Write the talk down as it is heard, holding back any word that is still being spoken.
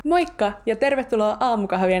Moikka ja tervetuloa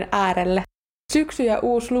aamukahvien äärelle. Syksy ja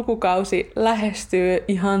uusi lukukausi lähestyy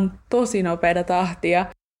ihan tosi nopeata tahtia.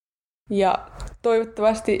 Ja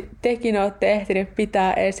toivottavasti tekin olette ehtineet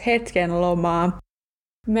pitää edes hetken lomaa.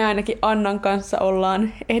 Me ainakin Annan kanssa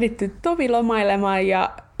ollaan ehditty tovi lomailemaan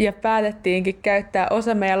ja päätettiinkin käyttää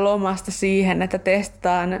osa meidän lomasta siihen, että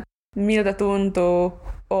testataan miltä tuntuu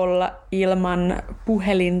olla ilman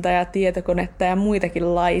puhelinta ja tietokonetta ja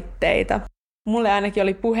muitakin laitteita. Mulle ainakin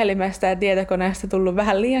oli puhelimesta ja tietokoneesta tullut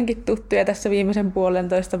vähän liiankin tuttuja tässä viimeisen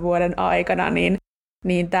 1,5 vuoden aikana,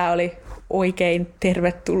 niin tää oli oikein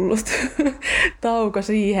tervetullut tauko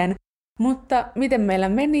siihen. Mutta miten meillä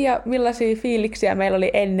meni ja millaisia fiiliksiä meillä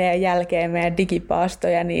oli ennen ja jälkeen meidän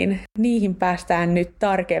digipaastoja, niin niihin päästään nyt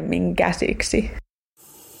tarkemmin käsiksi.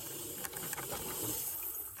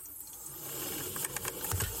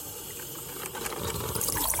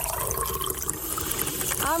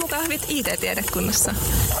 Aamukahvit IT-tiedekunnassa.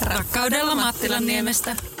 Rakkaudella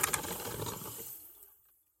Mattilanniemestä.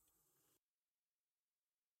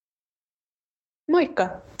 Moikka!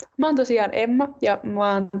 Mä oon tosiaan Emma ja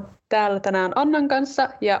mä oon täällä tänään Annan kanssa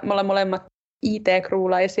ja me ollaan molemmat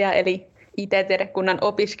IT-kruulaisia eli IT-tiedekunnan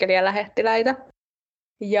opiskelijalähettiläitä.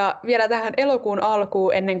 Ja vielä tähän elokuun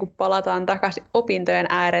alkuun ennen kuin palataan takaisin opintojen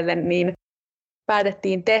äärelle, niin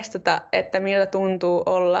päätettiin testata, että miltä tuntuu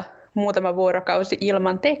olla muutama vuorokausi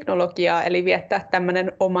ilman teknologiaa, eli viettää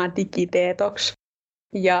tämmöinen oma digidetox.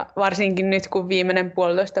 Ja varsinkin nyt, kun viimeinen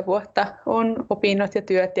 1,5 vuotta on opinnot ja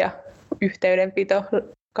työt ja yhteydenpito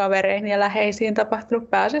kavereihin ja läheisiin tapahtunut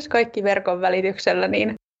pääasiassa kaikki verkon välityksellä,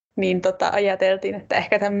 niin ajateltiin, että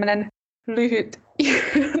ehkä tämmöinen lyhyt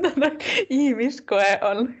ihmiskoe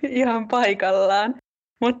on ihan paikallaan.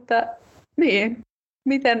 Mutta niin,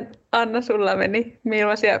 miten Anna sulla meni?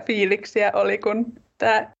 Millaisia fiiliksiä oli, kun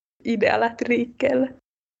tämä idea lähti liikkeelle?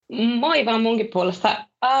 Moi vaan munkin puolesta.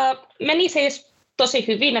 Meni siis tosi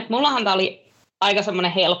hyvin, että mullahan tämä oli aika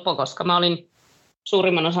semmoinen helppo, koska mä olin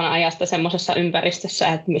suurimman osan ajasta semmoisessa ympäristössä,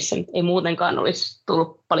 että missä ei muutenkaan olisi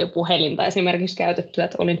tullut paljon puhelinta esimerkiksi käytettyä,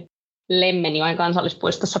 että olin Lemmenjoen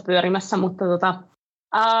kansallispuistossa pyörimässä, mutta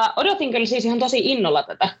odotin kyllä siis ihan tosi innolla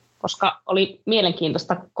tätä, koska oli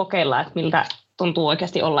mielenkiintoista kokeilla, että miltä tuntuu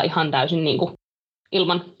oikeasti olla ihan täysin niin kuin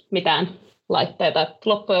ilman mitään laitteita. Et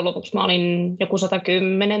loppujen lopuksi mä olin joku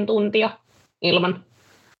 110 tuntia ilman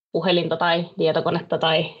puhelinta tai tietokonetta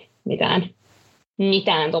tai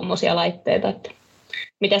mitään tuommoisia laitteita. Et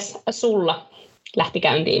mitäs sulla lähti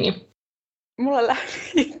käyntiin jo? Mulla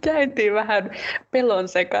lähti käyntiin vähän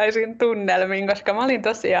pelonsekaisin tunnelmin, koska mä olin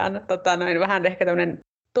tosiaan vähän ehkä tämmöinen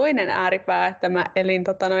toinen ääripää, että mä elin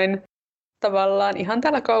tavallaan ihan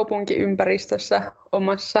täällä kaupunkiympäristössä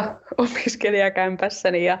omassa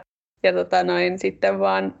opiskelijakämpässäni ja sitten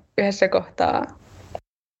vaan yhdessä kohtaa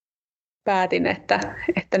päätin,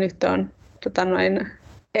 että nyt on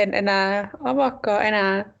en enää avaakaan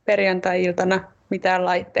enää perjantai-iltana mitään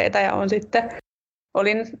laitteita ja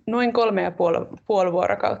olin noin 3,5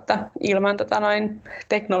 vuorokautta ilman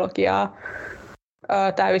teknologiaa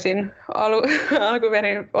täysin.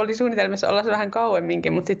 Alkuperin oli suunnitelmissa olla se vähän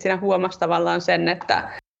kauemminkin, mutta sitten siinä huomasi tavallaan sen,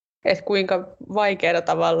 että kuinka vaikeaa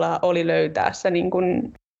tavallaan oli löytää se niin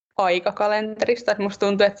kuin aikakalenterista. Musta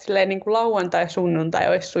tuntuu, että silleen niin kuin lauantai ja sunnuntai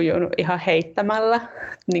olisi sujunut ihan heittämällä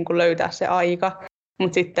niin kuin löytää se aika.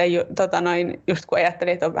 Mutta sitten just kun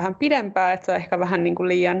ajattelin, että on vähän pidempää, että se on ehkä vähän niin kuin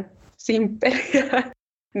liian simppeliä,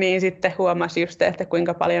 niin sitten huomasi just, että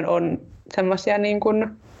kuinka paljon on semmoisia niin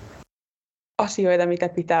kuin asioita, mitä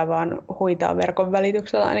pitää vaan hoitaa verkon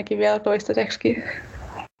välityksellä ainakin vielä toistaiseksi.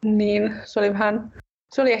 Niin se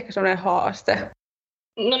oli ehkä semmoinen haaste.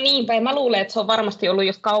 No niinpä, ja mä luulen, että se on varmasti ollut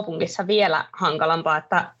just kaupungissa vielä hankalampaa,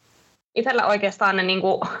 että itsellä oikeastaan ne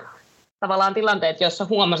niinku, tavallaan tilanteet, joissa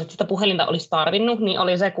huomasit, että sitä puhelinta olisi tarvinnut, niin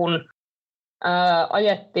oli se, kun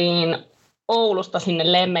ajettiin Oulusta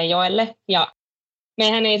sinne Lemmenjoelle, ja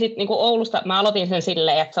mehän ei sitten niinku Oulusta, mä aloitin sen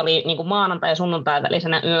silleen, että se oli niinku maanantai ja sunnuntai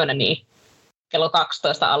välisenä yönä, niin kello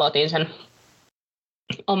 12 aloitin sen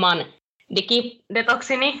oman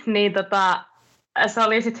digidetoksini, niin se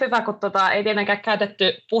oli sitten hyvä, kun ei tietenkään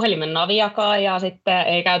käytetty puhelimen naviakaan ja sitten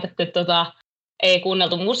ei käytetty ei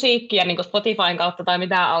kuunneltu musiikkia niin kuin Spotifyn kautta tai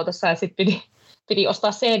mitään autossa ja sitten piti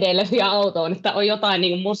ostaa CD-levyjä autoon, että on jotain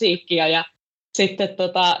niin kuin musiikkia ja sitten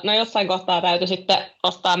jossain kohtaa täytyi sitten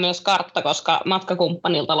ostaa myös kartta, koska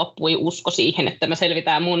matkakumppanilta loppui usko siihen, että me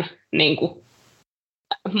selvitään mun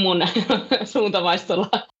suuntavaistolla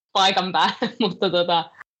paikan päällä,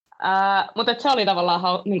 mutta se oli tavallaan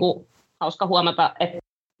hauska huomata, että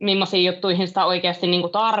millaisiin juttuihin sitä oikeasti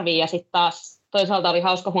tarvii ja sitten taas toisaalta oli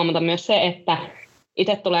hauska huomata myös se, että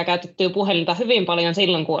itse tulee käytettyä puhelinta hyvin paljon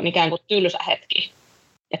silloin, kun on ikään kuin tylsä hetki.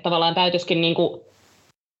 että tavallaan täytyisikin niin kuin,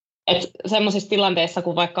 että semmoisissa tilanteissa,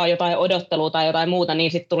 kun vaikka on jotain odottelua tai jotain muuta,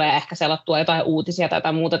 niin sitten tulee ehkä selattua jotain uutisia tai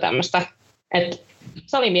jotain muuta tämmöistä. Et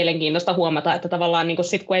se oli mielenkiintoista huomata, että tavallaan niin kun,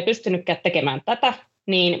 sit, kun ei pystynytkään tekemään tätä,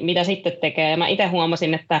 niin mitä sitten tekee. Ja mä itse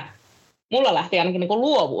huomasin, että mulla lähti ainakin niin kun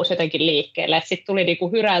luovuus jotenkin liikkeelle. Sitten tuli niin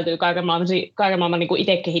kun hyräiltyä kaiken maailman niin kun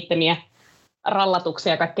itse kehittämiä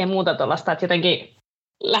rallatuksia ja kaikkea muuta tuollaista. Että jotenkin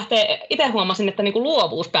itse huomasin, että niin kun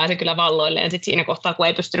luovuus pääsi kyllä valloilleen sit siinä kohtaa, kun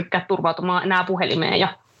ei pystynytkään turvautumaan enää puhelimeen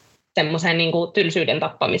ja semmoiseen niin kun tylsyyden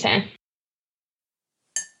tappamiseen.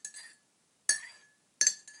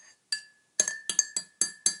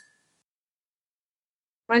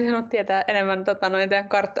 Mä olisin halunnut tietää enemmän teidän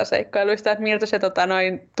karttaseikkailuista, että miltä se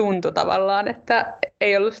tuntui tavallaan, että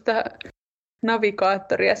ei ollut sitä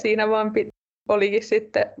navigaattoria siinä, vaan olikin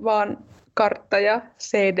sitten vaan kartta ja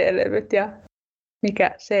CD-levyt ja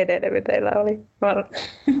mikä CD-levy teillä oli?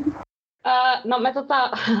 No me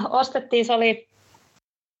ostettiin, se oli,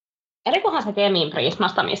 olikohan se Kemin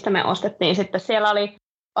Prismasta, mistä me ostettiin sitten. Siellä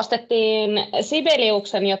ostettiin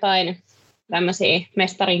Sibeliuksen jotain tämmöisiä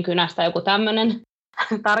Mestarin kynästä, joku tämmöinen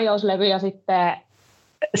tarjouslevy ja sitten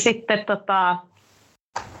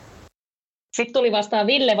tuli vastaan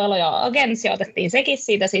Ville Valo ja Agents ja otettiin sekin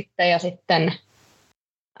siitä sitten ja sitten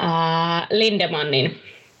Lindemannin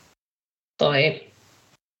toi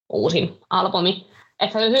uusin albumi.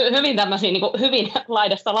 Että hyvin tämmöisiä niin hyvin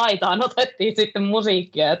laidasta laitaan otettiin sitten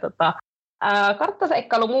musiikkia.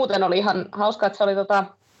 Karttaseikkailu muuten oli ihan hauska, että se oli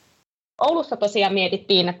Oulussa tosiaan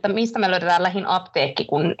mietittiin, että mistä me löydetään lähin apteekki,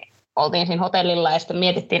 kun oltiin siinä hotellilla ja sitten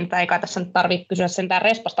mietittiin, että ei kai tässä nyt tarvitse kysyä sentään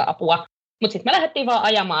respasta apua. Mutta sitten me lähdettiin vaan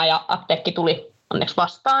ajamaan ja apteekki tuli onneksi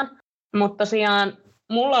vastaan. Mutta tosiaan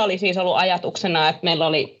mulla oli siis ollut ajatuksena, että meillä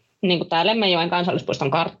oli niin tämä Lemmenjoen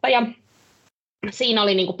kansallispuiston kartta ja siinä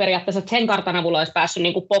oli niin periaatteessa, että sen kartan avulla olisi päässyt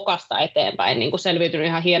niin pokasta eteenpäin, niin selviytynyt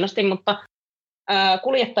ihan hienosti, mutta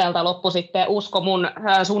kuljettajalta loppui sitten usko mun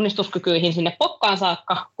suunnistuskykyihin sinne Pokkaan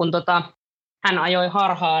saakka, kun hän ajoi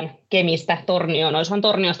harhaan Kemistä Tornioon. Olisihan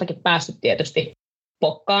Torniostakin päässyt tietysti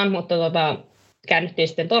Pokkaan, mutta käännyttiin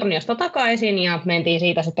sitten Torniosta takaisin ja mentiin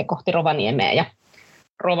siitä sitten kohti Rovaniemeä ja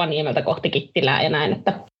Rovaniemeltä kohti Kittilää ja näin.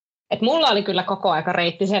 Että mulla oli kyllä koko aika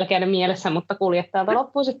reitti selkeänä mielessä, mutta kuljettajalta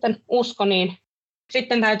loppui sitten usko, niin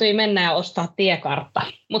sitten täytyi mennä ja ostaa tiekartta.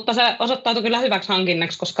 Mutta se osoittautui kyllä hyväksi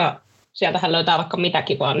hankinnaksi, koska sieltähän löytää vaikka mitä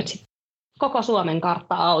kivaa nyt sitten koko Suomen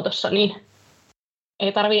karttaa autossa, niin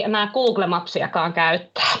ei tarvitse enää Google Mapsiakaan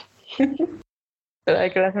käyttää. Tulee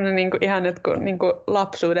kyllä sellainen ihan nyt kuin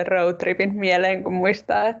lapsuuden roadtripin mieleen, kun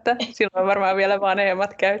muistaa, että silloin varmaan vielä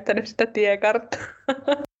vanhemmat käyttänyt sitä tiekarttaa.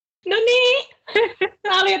 No niin!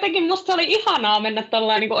 Tämä oli jotenkin, musta oli ihanaa mennä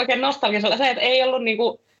tuollain oikein nostalgisella. Se, että ei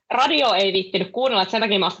ollut radio ei viittinyt kuunnella, että sen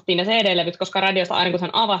takia me ostettiin ne CD-levyt, koska radiosta aina kun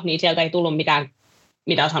sen avasi, niin sieltä ei tullut mitään,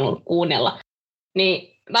 mitä olisi halunnut kuunnella.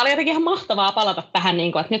 Niin tämä oli jotenkin ihan mahtavaa palata tähän,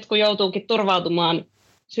 että nyt kun joutuukin turvautumaan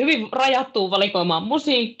hyvin rajattuun valikoimaan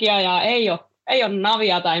musiikkia ja ei ole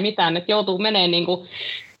navia tai mitään, että joutuu menemään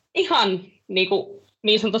ihan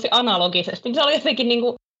niin sanotusti analogisesti, niin se oli jotenkin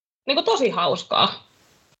tosi hauskaa.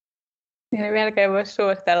 Niin melkein voisi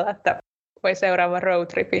suositella, että voi seuraavan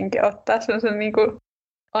roadtripinkin ottaa sen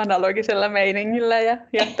analogisella meiningillä ja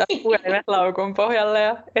jättää puhelimet laukun pohjalle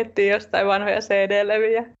ja etsiä jostain vanhoja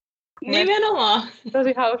CD-levyjä. Nimenomaan.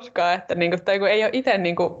 Tosi hauskaa, että tai kun ei ole itse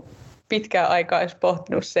pitkään aikaa edes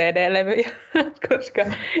pohtinut CD-levyjä, koska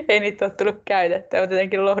ei niitä ole tullut käytettyä. On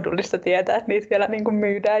tietenkin lohdullista tietää, että niitä vielä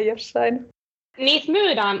myydään jossain. Niitä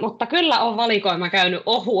myydään, mutta kyllä on valikoima käynyt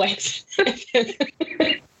ohueksi.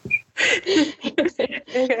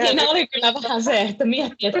 Siinä oli kyllä vähän se, että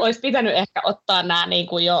miettii, että olisi pitänyt ehkä ottaa nämä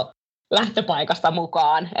jo lähtöpaikasta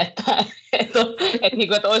mukaan, että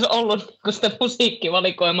olisi ollut sitä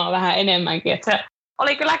musiikkivalikoimaa vähän enemmänkin. Että se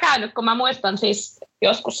oli kyllä käynyt, kun mä muistan siis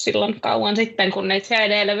joskus silloin kauan sitten, kun neitä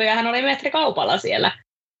CD-levyjähän oli metrikaupalla siellä.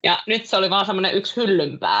 Ja nyt se oli vaan semmoinen yksi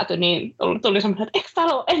hyllynpääty, niin tuli semmoinen, että eikö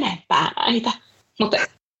täällä ole enempää näitä? Mutta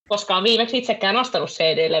koska on viimeksi itsekään ostanut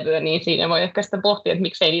CD-levyä, niin siinä voi ehkä sitten pohtia, että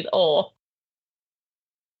miksei niitä ole.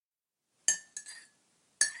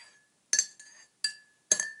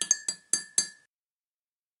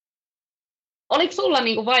 Oliko sulla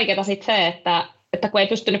vaikeaa sit se, että kun ei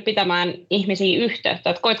pystynyt pitämään ihmisiä yhteyttä,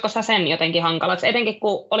 että koitko sä sen jotenkin hankalaksi? Etenkin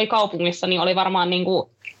kun oli kaupungissa, niin oli varmaan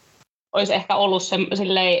olisi ehkä ollut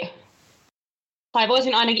silleen, tai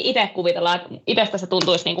voisin ainakin itse kuvitella, että itsestä se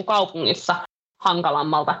tuntuisi kaupungissa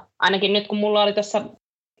hankalammalta. Ainakin nyt, kun mulla oli tässä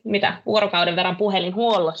vuorokauden verran puhelin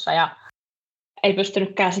huollossa ja ei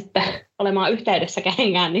pystynytkään sitten olemaan yhteydessä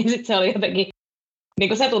kenenkään, niin sitten se oli jotenkin,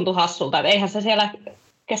 se tuntui hassulta, että eihän se siellä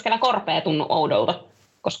keskellä korpea tunnu oudolta.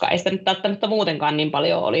 koska ei sitä nyt välttämättä muutenkaan niin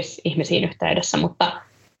paljon olisi ihmisiin yhteydessä, mutta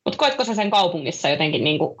koitko sä sen kaupungissa jotenkin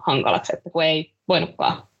niin kuin hankalaksi, että kun ei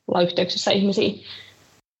voinutkaan olla yhteyksissä ihmisiin?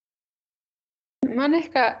 Mä oon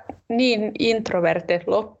ehkä niin introvertti,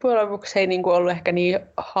 että loppujen lopuksi ei niin kuin ollut ehkä niin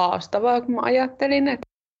haastavaa kuin mä ajattelin.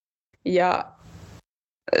 Ja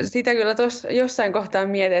sitä kyllä tuossa jossain kohtaa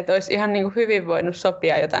mietin, että olisi ihan niin kuin hyvin voinut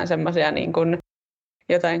sopia jotain semmoisia niin kuin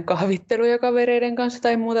jotain kahvitteluja kavereiden kanssa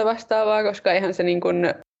tai muuta vastaavaa, koska ihan se niin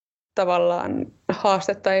kuin tavallaan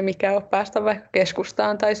haastetta ei mikään ole päästä vaikka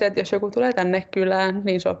keskustaan tai se, että jos joku tulee tänne kylään,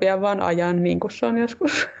 niin sopia vaan ajan, niin kuin se on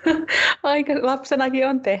joskus aika lapsenakin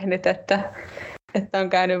on tehnyt, että on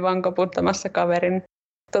käynyt vaan koputtamassa kaverin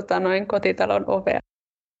kotitalon ovea.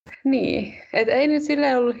 Niin, että ei nyt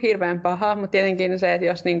silleen ollut hirveän paha, mutta tietenkin se, että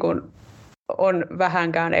jos niin kuin on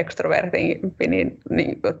vähänkään ekstrovertimpi, niin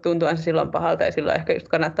tuntuu se silloin pahalta ja silloin ehkä just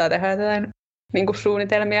kannattaa tehdä jotain niin kuin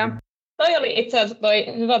suunnitelmia. Toi oli itse asiassa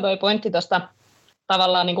hyvä pointti tuosta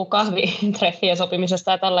tavallaan niin kuin kahvitreffien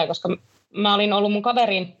sopimisesta ja tälleen, koska mä olin ollut mun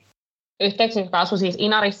kaverin yhteyksissä, joka asui siis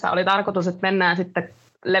Inarissa. Oli tarkoitus, että mennään sitten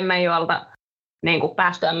Lemmenjoelta niin kuin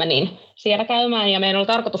päästyämme niin siellä käymään ja meidän oli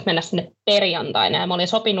tarkoitus mennä sinne perjantaina ja mä olin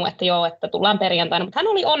sopinut, että joo, että tullaan perjantaina, mutta hän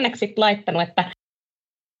oli onneksi laittanut, että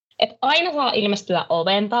aina saa ilmestyä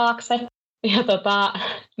oven taakse ja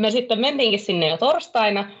me sitten mentiinkin sinne jo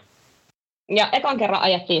torstaina ja ekan kerran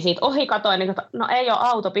ajettiin siitä ohi, katoin, niin no ei ole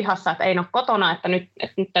auto pihassa, että ei ole kotona, että nyt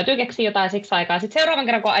täytyy keksiä jotain siksi aikaa. Sitten seuraavan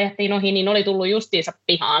kerran, kun ajettiin ohi, niin oli tullut justiinsa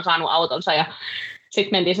pihaan, saanut autonsa ja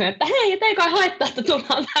sitten mentiin sinne, että hei, ei kai haittaa, että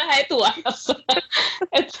tullaan vähän etuajassa.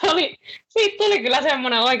 Siitä tuli kyllä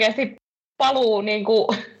semmoinen oikeasti paluu niin kuin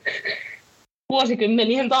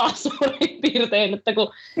vuosikymmenien taas suurin piirtein, että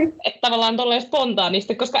tavallaan tolleen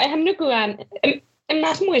spontaanisti, koska eihän nykyään, en mä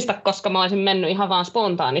edes muista, koska mä olisin mennyt ihan vaan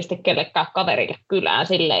spontaanisti kellekään kaverille kylään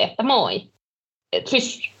silleen, että moi.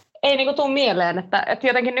 Siis ei niinku tule mieleen, että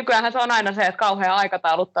jotenkin nykyään se on aina se, että kauhea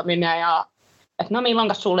aikatauluttaminen ja että no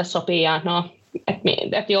milloinkas sulle sopii ja no,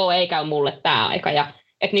 että joo, ei käy mulle tää aika. Ja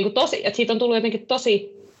että niinku että siitä on tullut jotenkin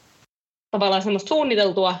tosi tavallaan semmoista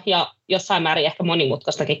suunniteltua ja jossain määrin ehkä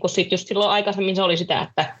monimutkaistakin, kun sitten just silloin aikaisemmin se oli sitä,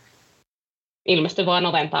 että ilmestyi vaan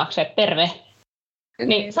oven taakse, terve.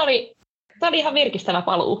 Niin se oli ihan virkistävä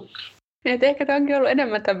paluu. Et ehkä tämä onkin ollut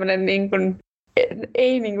enemmän tämmöinen niin kuin,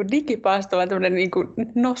 ei niin kuin digipaasto, vaan tämmöinen niin kuin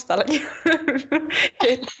nostalgia.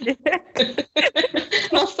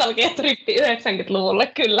 Nostalgia-trippi 90-luvulle,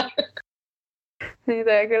 kyllä. Niin,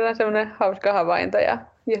 tämä on kyllä semmoinen hauska havainto. Ja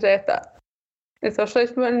se, että tuossa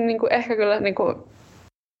olisi niin kuin, ehkä kyllä, niin kuin,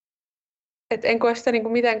 että en koe sitä niin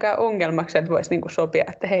kuin mitenkään ongelmaksi, että voisi niin kuin sopia,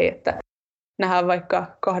 että hei, että nähdään vaikka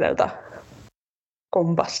 2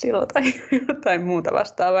 kompassilla tai jotain muuta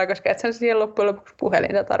vastaavaa, koska et sen siihen loppujen lopuksi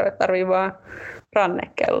puhelinta tarvii vaan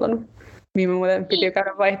rannekellon. Viime muuten piti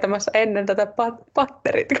käydä vaihtamassa ennen tätä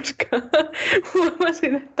patterit, koska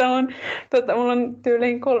huomasin, että mulla on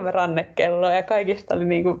tyyliin 3 rannekelloa ja kaikista oli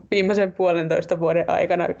niin kuin viimeisen 1,5 vuoden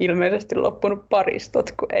aikana ilmeisesti loppunut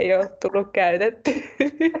paristot, kun ei ole tullut käytetty.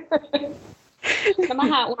 No,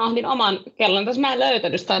 mähän unohdin oman kellon, tässä mä en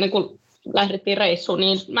löytänyt sitä ennen kuin lähdettiin reissuun,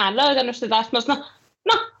 niin mä en löytänyt sitä. Sitten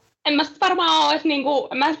en mä sitten varmaan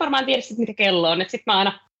ole, mä en varmaan tiedä sit, mikä kello on. Sitten mä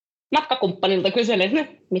aina matkakumppanilta kyselen,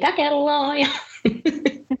 että mitä kello on? Ja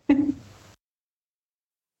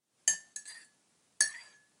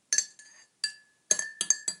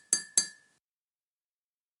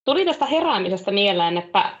tuli tästä heräämisestä mieleen,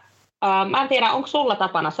 että mä en tiedä, onko sulla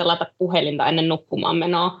tapana selata puhelinta ennen nukkumaan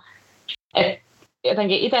menoa.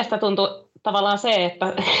 Jotenkin itsestä tuntui tavallaan se,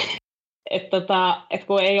 että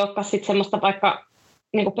kun ei olekaan sit semmoista vaikka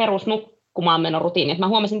niinku perusnukkumaan menorutiinia. Mä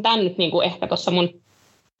huomasin tämän nyt niinku ehkä tuossa mun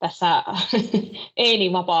tässä ei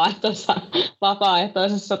niin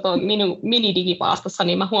vapaaehtoisessa minidigipaastossa,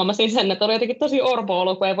 niin mä huomasin sen, että oli jotenkin tosi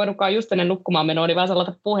orpo-olo, kun ei voinutkaan just ennen nukkumaan menoa, niin vaan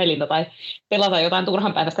selata puhelinta tai pelata jotain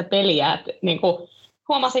turhanpäiväistä peliä. Niinku,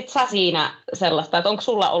 huomasit sä siinä sellaista, että onko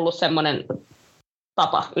sulla ollut semmoinen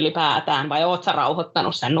tapa ylipäätään, vai oot sä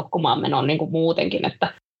rauhoittanut sen nukkumaan menon niin kuin muutenkin,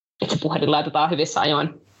 että se puhelin laitetaan hyvissä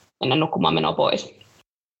ajoin ennen nukkumaan menoa pois?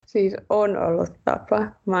 Siis on ollut tapa.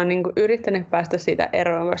 Mä oon niin kuin yrittänyt päästä siitä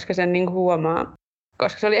eroon, koska sen niin kuin huomaa.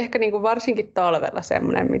 Koska se oli ehkä niin kuin varsinkin talvella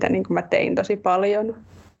semmoinen, mitä niin kuin mä tein tosi paljon.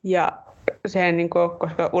 Ja se, niin kuin,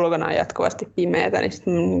 koska ulkona on jatkuvasti pimeätä, niin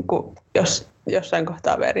sitten niin kuin, jos jossain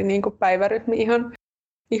kohtaa veri niin kuin päivärytmi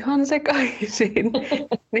ihan sekaisin.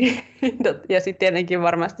 Ja sitten tietenkin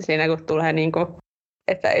varmasti siinä, kun tulee, niin kuin,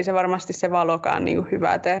 että ei se varmasti se valokaan niin kuin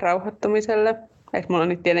hyvää tee rauhoittumiselle. Et mulla on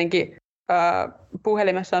nyt tietenkin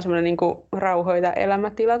puhelimessa on semmoinen niin kuin rauhoita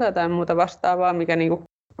elämätila tai jotain muuta vastaavaa, mikä niin kuin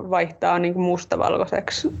vaihtaa niin kuin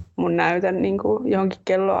mustavalkoiseksi mun näytön niin kuin johonkin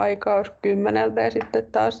kelloaikaan olisi 10 ja sitten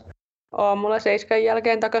taas aamulla 7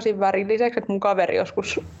 jälkeen takaisin värilliseksi. Että mun kaveri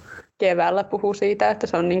joskus keväällä puhui siitä, että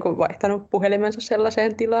se on niin kuin vaihtanut puhelimensa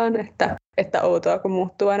sellaiseen tilaan, että outoa kun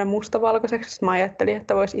muuttuu aina mustavalkoiseksi. Sitten mä ajattelin,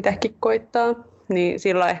 että voisi itsekin koittaa. Niin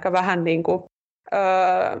silloin ehkä vähän niin kuin,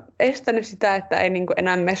 estänyt sitä, että ei niin kuin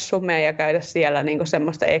enää mene someen ja käydä siellä niin kuin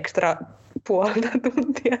semmoista ekstra puolta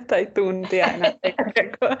tuntia tai tuntia enää,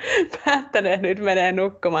 kun päättänyt, että nyt menee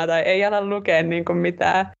nukkumaan tai ei ala lukea niin kuin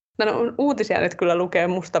mitään. No, uutisia nyt kyllä lukee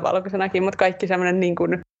mustavalkoisenakin, mutta kaikki semmoinen niin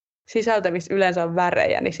kuin sisältö, missä yleensä on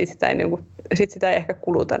värejä, niin sit sitä ei ehkä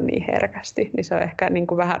kuluta niin herkästi. Niin se on ehkä niin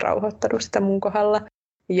kuin vähän rauhoittanut sitä mun kohdalla.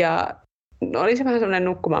 Ja oli se vähän semmoinen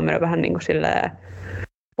nukkumaan meno vähän niin kuin silleen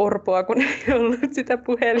orpoa, kun ei ollut sitä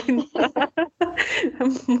puhelinta.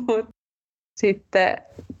 Mut sitten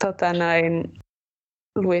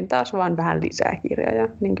luin taas vaan vähän lisää kirjoja,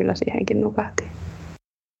 niin kyllä siihenkin nukahti.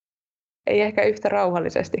 Ei ehkä yhtä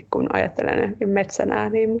rauhallisesti kuin ajattelen metsän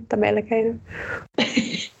ääniin, mutta melkein.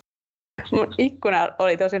 Mun ikkuna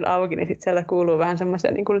oli tosi auki, niin sit sieltä kuuluu vähän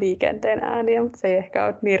semmoisia niin kuin liikenteen ääniä, mutta se ei ehkä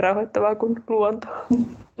ole niin rauhoittavaa kuin luonto.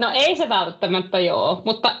 No ei se välttämättä joo,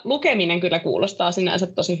 mutta lukeminen kyllä kuulostaa sinänsä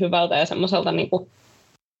tosi hyvältä ja semmoiselta niin kuin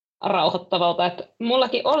rauhoittavalta. Että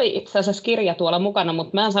mullakin oli itse asiassa kirja tuolla mukana,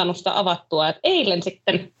 mutta mä en saanut sitä avattua. Että eilen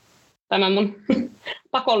sitten tämän mun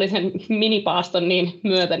pakollisen minipaaston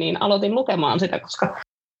myötä niin aloitin lukemaan sitä, koska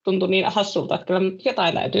tuntui niin hassulta, että kyllä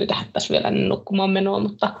jotain täytyy tehdä tässä vielä nukkumaan menoa,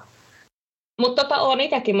 mutta olen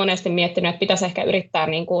itsekin monesti miettinyt, että pitäisi ehkä yrittää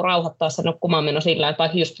niin kuin rauhoittaa se nukkumaan meno sillä, että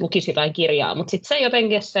vaikka just lukisi jotain kirjaa, mutta sitten se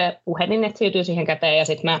jotenkin se puhelin etsiytyy siihen käteen ja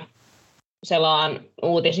sitten mä selaan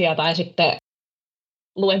uutisia tai sitten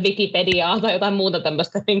luen Wikipediaa tai jotain muuta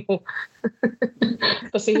tämmöistä niin kuin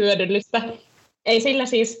tosi hyödyllistä. Ei sillä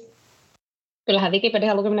siis, kyllähän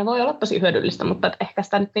Wikipedian lukeminen voi olla tosi hyödyllistä, mutta ehkä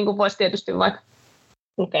sitä nyt niin kuin voisi tietysti vaikka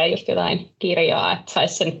lukea just jotain kirjaa, että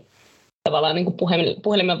saisi sen tavallaan niin kuin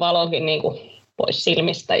puhelimen valokin niin kuin pois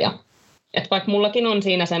silmistä. Ja, että vaikka mullakin on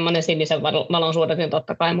siinä semmoinen sinisen valon suodatin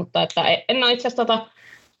totta kai, mutta että en ole itse asiassa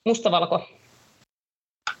mustavalko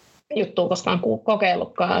juttua koskaan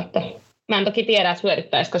kokeillutkaan. Että mä en toki tiedä, että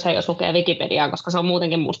hyödyttäisikö se, jos lukee Wikipediaa, koska se on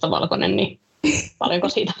muutenkin mustavalkoinen, niin paljonko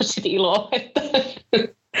siitä on sitten iloa. Että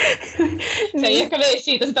se ei ehkä veisi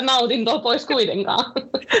siitä sitä nautintoa pois kuitenkaan.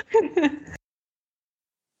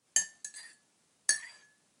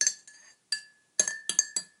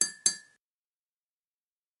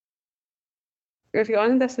 Koska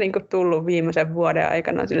on tässä niin kuin tullut viimeisen vuoden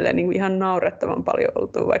aikana silleen, niin kuin ihan naurettavan paljon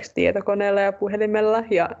oltu vaikka tietokoneella ja puhelimella.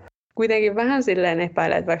 Ja kuitenkin vähän silleen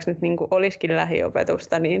epäilen, että vaikka nyt niin kuin olisikin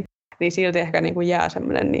lähiopetusta, niin silti ehkä niin kuin jää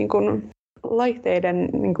semmoinen niin kuin laitteiden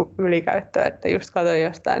niin kuin ylikäyttö. Että just katsoin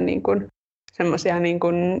jostain niin kuin semmoisia niin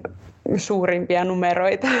kuin suurimpia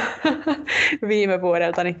numeroita viime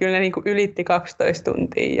vuodelta, niin kyllä ne niin kuin ylitti 12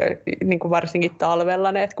 tuntia, niin kuin varsinkin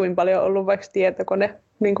talvella ne, että kuinka paljon on ollut vaikka tietokone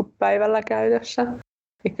niin kuin päivällä käytössä.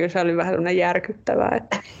 Ja kyllä se oli vähän sellainen järkyttävää.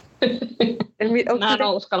 Että mä en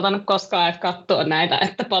ole uskaltanut koskaan katsoa näitä,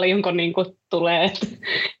 että paljonko niin kuin tulee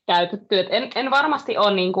käytettyä. En varmasti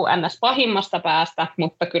ole niin kuin ns. Pahimmasta päästä,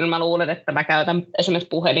 mutta kyllä mä luulen, että mä käytän esimerkiksi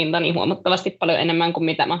puhelinta niin huomattavasti paljon enemmän kuin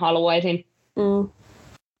mitä mä haluaisin.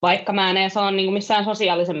 Vaikka mä en edes ole niin kuin missään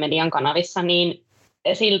sosiaalisen median kanavissa, niin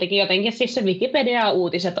siltikin jotenkin siis se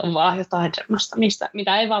Wikipedia-uutiset on vaan jotain semmoista,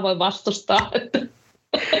 mitä ei vaan voi vastustaa.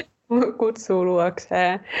 Kutsuu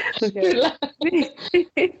luokseen. Kyllä.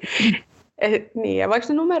 Niin, ja vaikka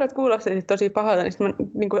ne numerot kuulostaisivat tosi pahalta, niin mä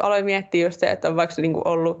niin kuin aloin miettiä just se, että on vaikka niin kuin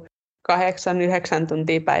ollut 8-9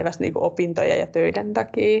 tuntia päivässä niin kuin opintoja ja töiden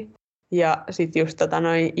takia. Ja sitten just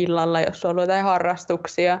illalla, jos on ollut jotain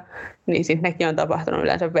harrastuksia, niin sitten nekin on tapahtunut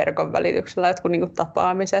yleensä verkon välityksellä, jotkut niin kuin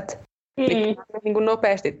tapaamiset. Niin kuin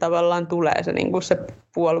nopeasti tavallaan tulee se, niin kuin se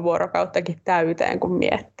puoli vuorokauttakin täyteen, kun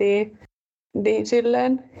miettii. Niin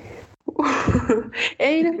silleen,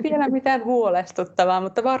 ei nyt vielä mitään huolestuttavaa,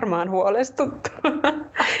 mutta varmaan huolestuttavaa.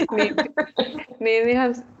 niin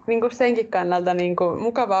ihan niin kuin senkin kannalta niin kuin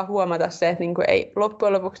mukavaa huomata se, että niin kuin ei,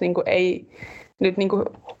 loppujen lopuksi niin kuin ei nyt niin kuin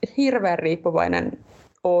hirveän riippuvainen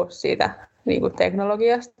ole siitä niin kuin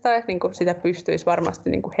teknologiasta, että niin kuin sitä pystyisi varmasti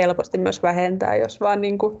niin kuin helposti myös vähentämään, jos vaan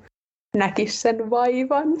niin kuin näkisi sen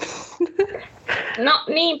vaivan. No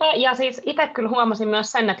niinpä, ja siis itse kyllä huomasin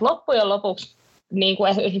myös sen, että loppujen lopuksi, niin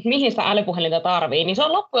kuin mihin sitä älypuhelinta tarvii, niin se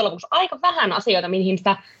on loppujen lopuksi aika vähän asioita, mihin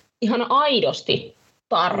sitä ihan aidosti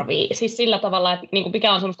tarvii. Siis sillä tavalla, että niin kuin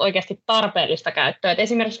mikä on semmoista oikeasti tarpeellista käyttöä. Et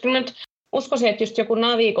esimerkiksi kyllä nyt uskoisin, että just joku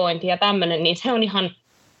navigointi ja tämmöinen, niin se on ihan,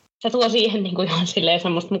 se tuo siihen niin kuin ihan silleen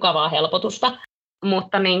semmoista mukavaa helpotusta.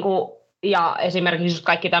 Mutta niin kuin Ja esimerkiksi just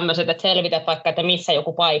kaikki tämmöiset, että selvität vaikka, että missä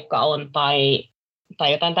joku paikka on tai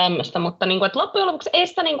jotain tämmöistä, mutta niin kuin, että loppujen lopuksi ei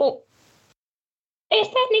sitä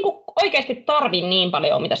oikeasti tarvi niin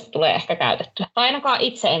paljon, mitä sitä tulee ehkä käytettyä. Tai ainakaan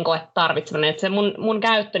itse en koe tarvitsevan, että se mun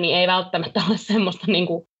käyttöni ei välttämättä ole semmoista niin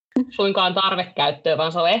kuin suinkaan tarvekäyttöä,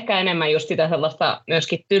 vaan se on ehkä enemmän just sitä sellaista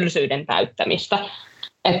myöskin tylsyyden täyttämistä.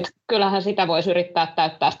 Että kyllähän sitä voisi yrittää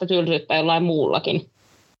täyttää sitä tylsyyttä jollain muullakin.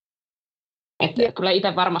 Että kyllä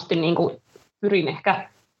itse varmasti niin kuin pyrin ehkä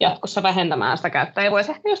jatkossa vähentämään sitä käyttöä. Ja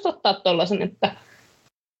voisi ehkä just ottaa tuollaisen, että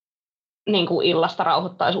niin kuin illasta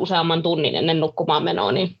rauhoittaisi useamman tunnin ennen nukkumaan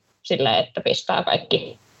menoa, niin silleen, että pistää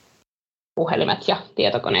kaikki puhelimet ja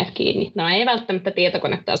tietokoneet kiinni. No ei välttämättä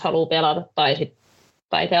tietokonetta, jos haluaa pelata,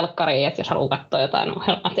 tai telkkariin, että jos haluaa katsoa jotain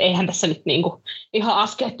ohjelmaa. Että eihän tässä nyt niin kuin ihan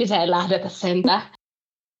askeettiseen lähdetä sentään.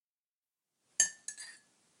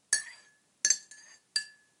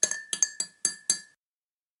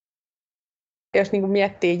 Jos niin kuin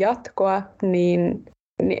miettii jatkoa, niin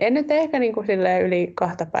en nyt ehkä niin kuin yli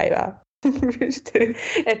 2 päivää pysty.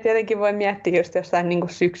 Et tietenkin voi miettiä just jossain niin kuin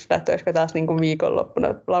syksyllä, että olisiko taas niin kuin viikonloppuna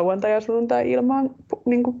lauantai ja sunnuntai ilman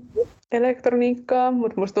niin kuin elektroniikkaa,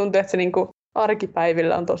 mutta musta tuntuu, että se niin kuin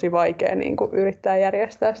arkipäivillä on tosi vaikea niin kuin yrittää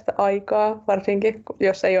järjestää sitä aikaa, varsinkin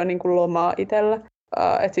jos ei ole niin kuin lomaa itsellä.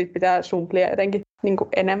 Että siitä pitää sumplia jotenkin niin kuin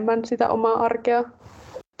enemmän sitä omaa arkea.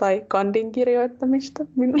 Tai kandin kirjoittamista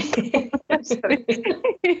minusta.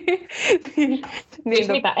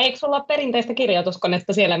 Mitä? Eikö sulla ole perinteistä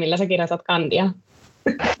kirjoituskonetta siellä, millä sä kirjoitat kandia?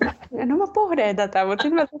 No mä pohdin tätä, mutta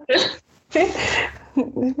sitten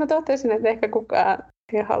mä totesin, että ehkä kukaan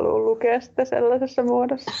ei halua lukea sitä sellaisessa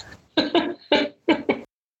muodossa.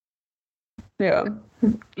 Joo.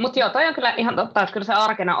 Mutta joo, toi on kyllä ihan totta, että kyllä se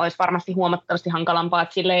arkena olisi varmasti huomattavasti hankalampaa,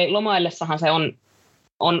 että silleen lomaillessahan se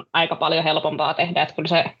on aika paljon helpompaa tehdä, että kyllä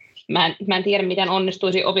se, mä en tiedä, miten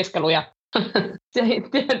onnistuisi opiskelu ja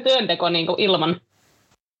työnteko niin kuin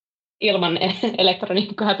ilman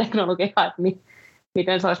elektroniikkaa ja teknologiaa, että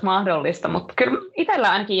miten se olisi mahdollista, mutta kyllä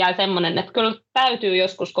itsellä ainakin jäi semmoinen, että kyllä täytyy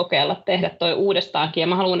joskus kokeilla tehdä toi uudestaankin, ja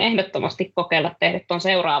mä haluan ehdottomasti kokeilla tehdä ton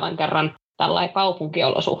seuraavan kerran tällainen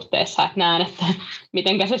kaupunkiolosuhteessa, että näen, että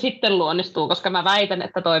mitenkä se sitten luonnistuu, koska mä väitän,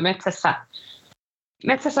 että toi metsässä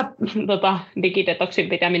digidetoksin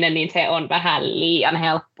pitäminen, niin se on vähän liian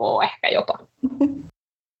helppoa ehkä jopa.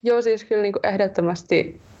 Joo, siis kyllä niin kuin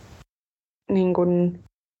ehdottomasti niin kuin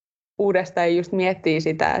uudestaan just miettii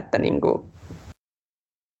sitä, että niin kuin,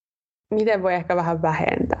 miten voi ehkä vähän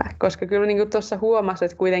vähentää. Koska kyllä niin kuin tuossa huomasi,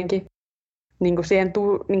 että kuitenkin niin kuin siihen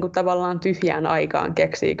niin kuin tavallaan tyhjään aikaan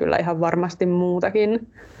keksii kyllä ihan varmasti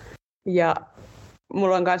muutakin. Ja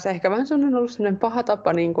mulla on kanssa ehkä vähän ollut sellainen paha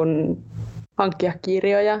tapa niin kuin hankkia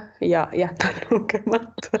kirjoja ja jättää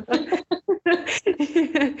lukematta.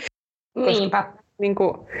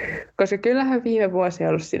 Koska kyllähän viime vuosi on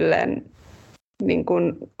ollut silleen niin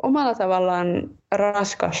kuin omalla tavallaan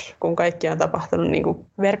raskas, kun kaikki on tapahtunut niin kuin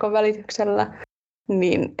verkon välityksellä,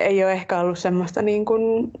 niin ei ole ehkä ollut semmoista niin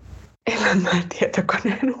kuin elämää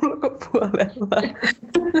tietokoneen ulkopuolella.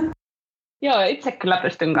 Joo, itse kyllä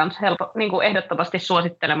pystyn kanssa niin kuin ehdottomasti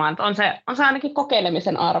suosittelemaan, että on se ainakin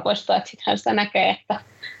kokeilemisen arvoista, että sittenhän sitä näkee, että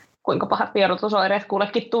kuinka pahat vierotusoireet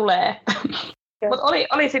kullekin tulee. Mutta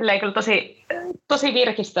oli silleen kyllä tosi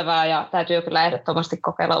virkistävää ja täytyy kyllä ehdottomasti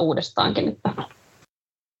kokeilla uudestaankin.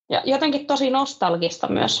 Ja jotenkin tosi nostalgista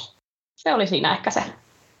myös. Se oli siinä ehkä se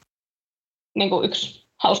niin kuin yksi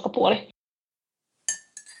hauska puoli.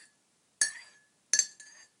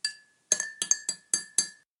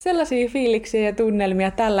 Sellaisia fiiliksiä ja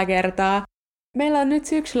tunnelmia tällä kertaa. Meillä on nyt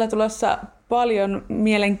syksyllä tulossa paljon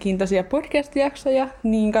mielenkiintoisia podcast-jaksoja,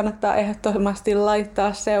 niin kannattaa ehdottomasti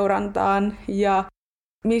laittaa seurantaan. Ja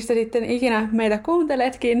mistä sitten ikinä meitä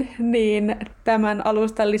kuunteletkin, niin tämän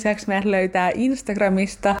alustan lisäksi meidät löytää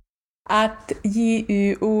Instagramista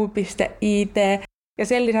 @jyu.it. Ja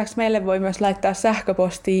sen lisäksi meille voi myös laittaa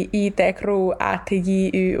sähköpostia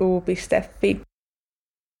itcrew@jyu.fi.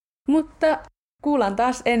 Mutta kuullaan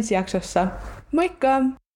taas ensi jaksossa. Moikka!